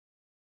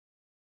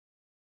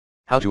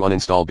How to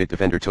uninstall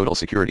Bitdefender Total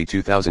Security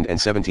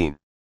 2017.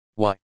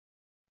 Why?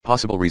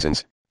 Possible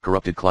reasons: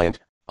 corrupted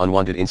client,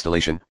 unwanted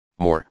installation,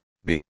 more.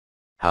 B.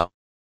 How?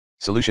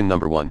 Solution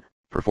number 1,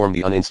 perform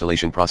the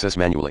uninstallation process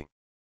manually.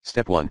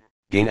 Step 1,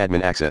 gain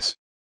admin access.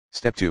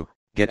 Step 2,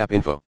 get app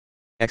info.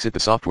 Exit the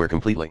software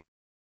completely.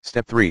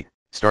 Step 3,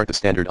 start the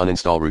standard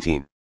uninstall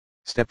routine.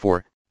 Step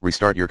 4,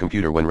 restart your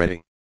computer when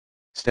ready.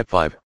 Step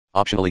 5,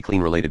 optionally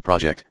clean related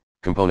project,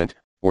 component,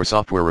 or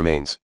software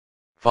remains.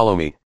 Follow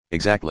me,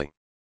 exactly.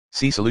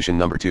 See solution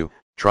number 2,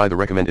 try the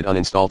recommended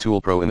uninstall tool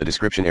pro in the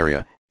description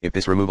area, if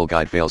this removal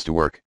guide fails to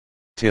work.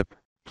 Tip,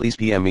 please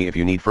PM me if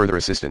you need further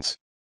assistance.